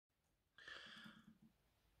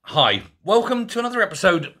Hi, welcome to another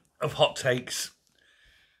episode of Hot Takes.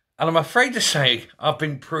 And I'm afraid to say I've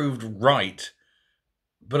been proved right,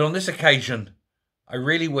 but on this occasion, I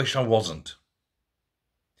really wish I wasn't.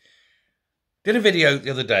 Did a video the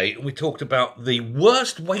other day and we talked about the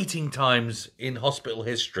worst waiting times in hospital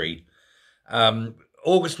history.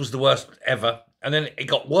 August was the worst ever, and then it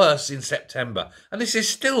got worse in September. And this is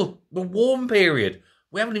still the warm period.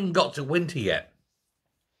 We haven't even got to winter yet.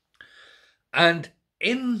 And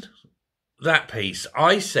in that piece,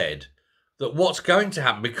 I said that what's going to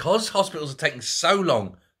happen, because hospitals are taking so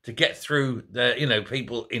long to get through the,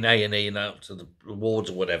 people in A&E and out to the wards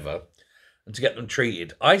or whatever, and to get them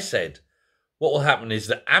treated, I said what will happen is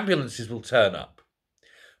that ambulances will turn up,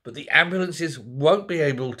 but the ambulances won't be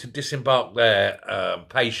able to disembark their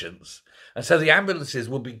patients, and so the ambulances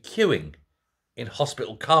will be queuing in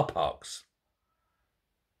hospital car parks.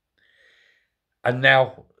 And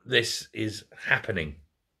now this is happening.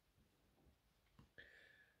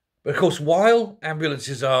 But of course, while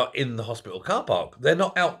ambulances are in the hospital car park, they're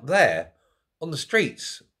not out there on the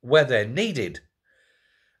streets where they're needed.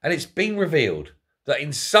 And it's been revealed that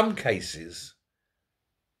in some cases,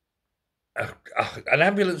 an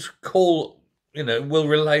ambulance call, will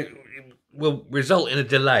result in a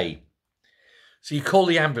delay. So you call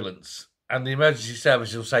the ambulance and the emergency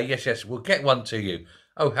service will say, yes, we'll get one to you.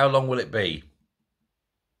 Oh, how long will it be?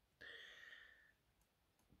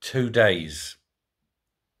 2 days.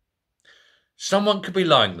 Someone could be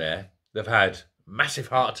lying there. They've had a massive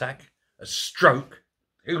heart attack, a stroke,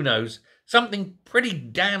 who knows, something pretty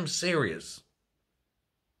damn serious.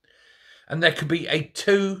 And there could be a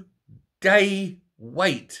 2-day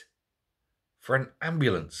wait for an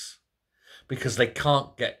ambulance because they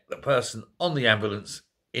can't get the person on the ambulance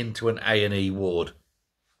into an A&E ward.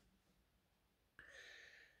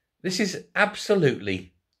 This is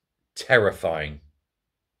absolutely terrifying.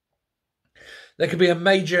 There could be a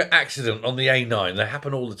major accident on the A9. They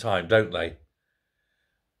happen all the time, don't they?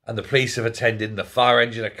 And the police have attended, and the fire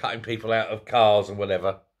engine are cutting people out of cars and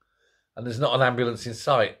whatever. And there's not an ambulance in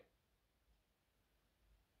sight.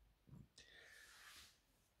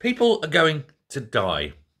 People are going to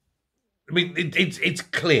die. I mean, it's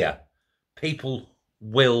clear. People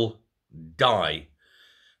will die.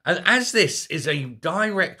 And as this is a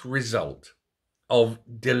direct result of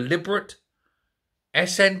deliberate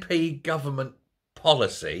SNP government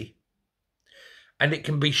policy, and it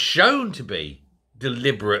can be shown to be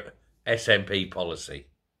deliberate SNP policy,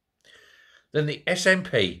 then the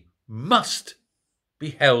SNP must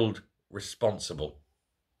be held responsible.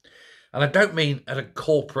 And I don't mean at a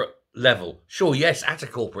corporate level. Sure, yes, at a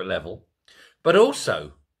corporate level, but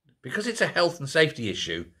also, because it's a health and safety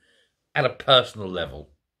issue, at a personal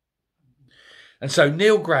level. And so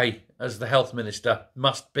Neil Gray, as the health minister,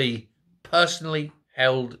 must be personally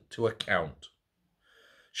held to account.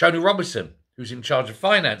 Shona Robinson, who's in charge of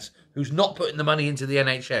finance, who's not putting the money into the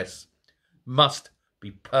NHS, must be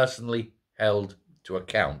personally held to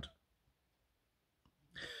account.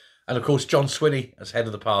 And of course, John Swinney, as head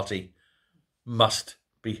of the party, must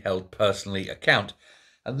be held personally account.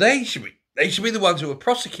 And they should be the ones who are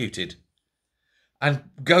prosecuted and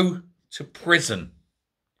go to prison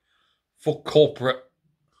for corporate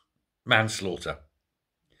manslaughter.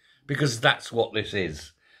 Because that's what this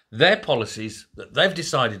is. Their policies that they've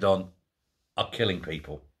decided on are killing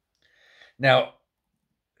people. Now,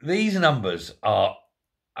 these numbers are,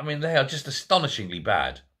 they are just astonishingly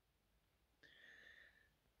bad.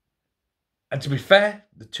 And to be fair,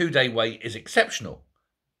 the 2-day wait is exceptional.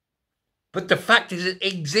 But the fact is it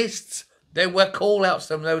exists. There were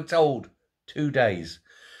call-outs and they were told 2 days.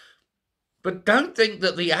 But don't think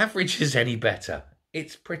that the average is any better.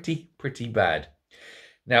 It's pretty bad.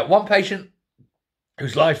 Now, one patient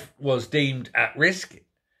whose life was deemed at risk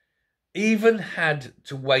even had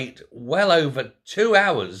to wait well over 2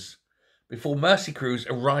 hours before mercy crews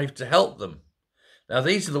arrived to help them. Now,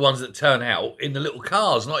 these are the ones that turn out in the little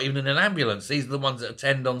cars, not even in an ambulance. These are the ones that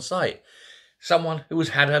attend on site. Someone who has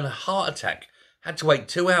had a heart attack had to wait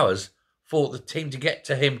 2 hours for the team to get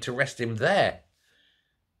to him to rest him there.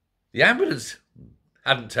 The ambulance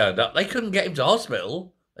hadn't turned up. They couldn't get him to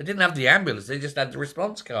hospital. They didn't have the ambulance. They just had the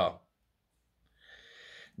response car.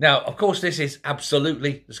 Now, of course, this is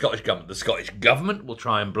absolutely the Scottish government. The Scottish government will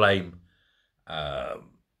try and blame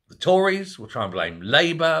the Tories, will try and blame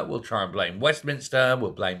Labour, will try and blame Westminster,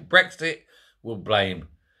 will blame Brexit, will blame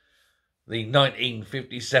the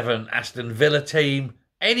 1957 Aston Villa team,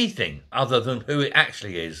 anything other than who it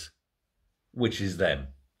actually is, which is them.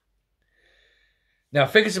 Now,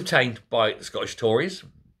 figures obtained by the Scottish Tories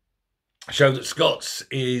show that Scots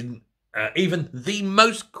in even the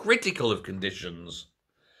most critical of conditions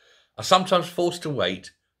are sometimes forced to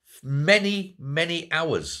wait many, many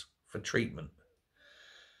hours for treatment.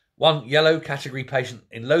 One yellow category patient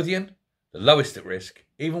in Lothian, the lowest at risk,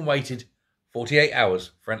 even waited 48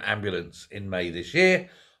 hours for an ambulance in May this year,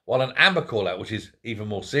 while an amber call-out, which is even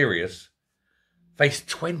more serious, faced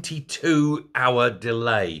 22-hour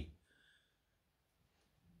delay.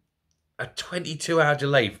 A 22-hour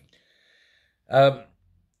delay.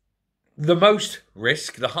 The most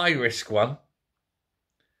risk, the high-risk one,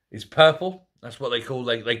 is purple. That's what they call,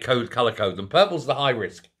 they colour code them. Purple's the high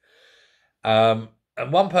risk. And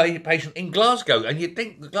one patient in Glasgow, and you'd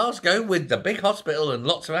think Glasgow, with the big hospital and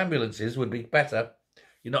lots of ambulances, would be better.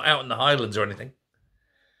 You're not out in the Highlands or anything.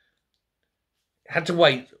 Had to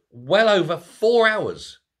wait well over 4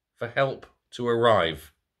 hours for help to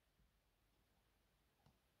arrive.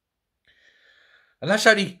 And that's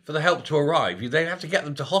only for the help to arrive. They have to get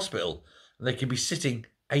them to hospital, and they could be sitting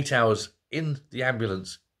 8 hours in the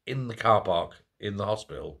ambulance, in the car park, in the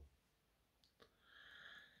hospital.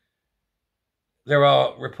 There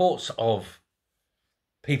are reports of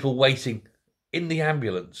people waiting in the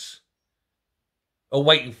ambulance, or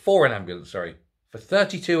waiting for an ambulance, for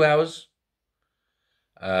 32 hours.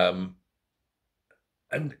 And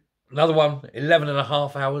another one, 11 and a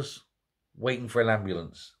half hours waiting for an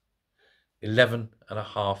ambulance. 11 and a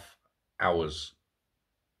half hours.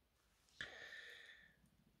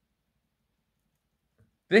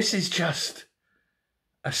 This is just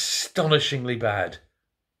astonishingly bad.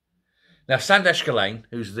 Now, Sandesh Gillane,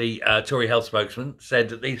 who's the Tory health spokesman, said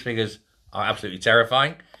that these figures are absolutely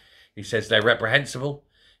terrifying. He says they're reprehensible.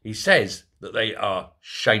 He says that they are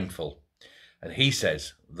shameful. And he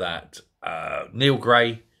says that Neil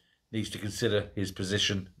Gray needs to consider his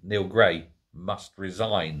position. Neil Gray must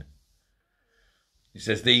resign. He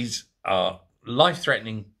says these are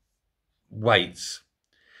life-threatening waits,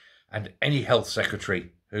 and any health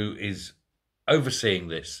secretary who is overseeing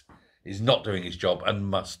this is not doing his job and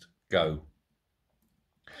must go.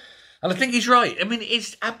 And I think he's right. I mean,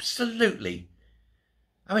 it's absolutely...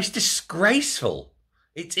 it's disgraceful.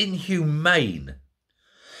 It's inhumane.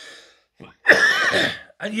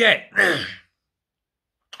 And yet,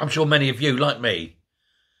 I'm sure many of you, like me,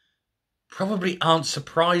 probably aren't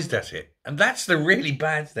surprised at it. And that's the really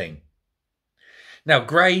bad thing. Now,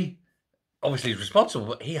 Gray obviously is responsible,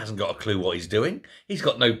 but he hasn't got a clue what he's doing. He's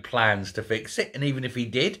got no plans to fix it. And even if he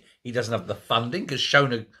did, he doesn't have the funding, because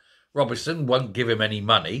Shona Robertson won't give him any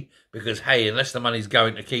money, because, hey, unless the money's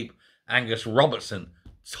going to keep Angus Robertson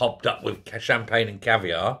topped up with champagne and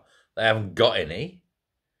caviar, they haven't got any.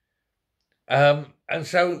 And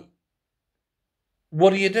so,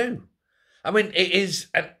 what do you do? I mean, it is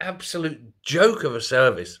an absolute joke of a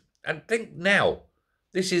service. And think now,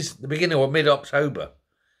 this is the beginning or mid-October.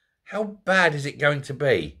 How bad is it going to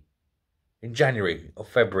be in January or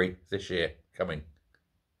February this year coming?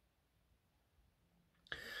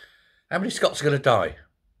 How many Scots are going to die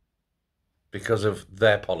because of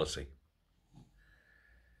their policy?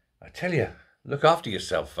 I tell you, look after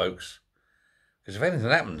yourself, folks. Because if anything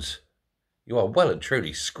happens, you are well and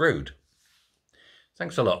truly screwed.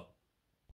 Thanks a lot.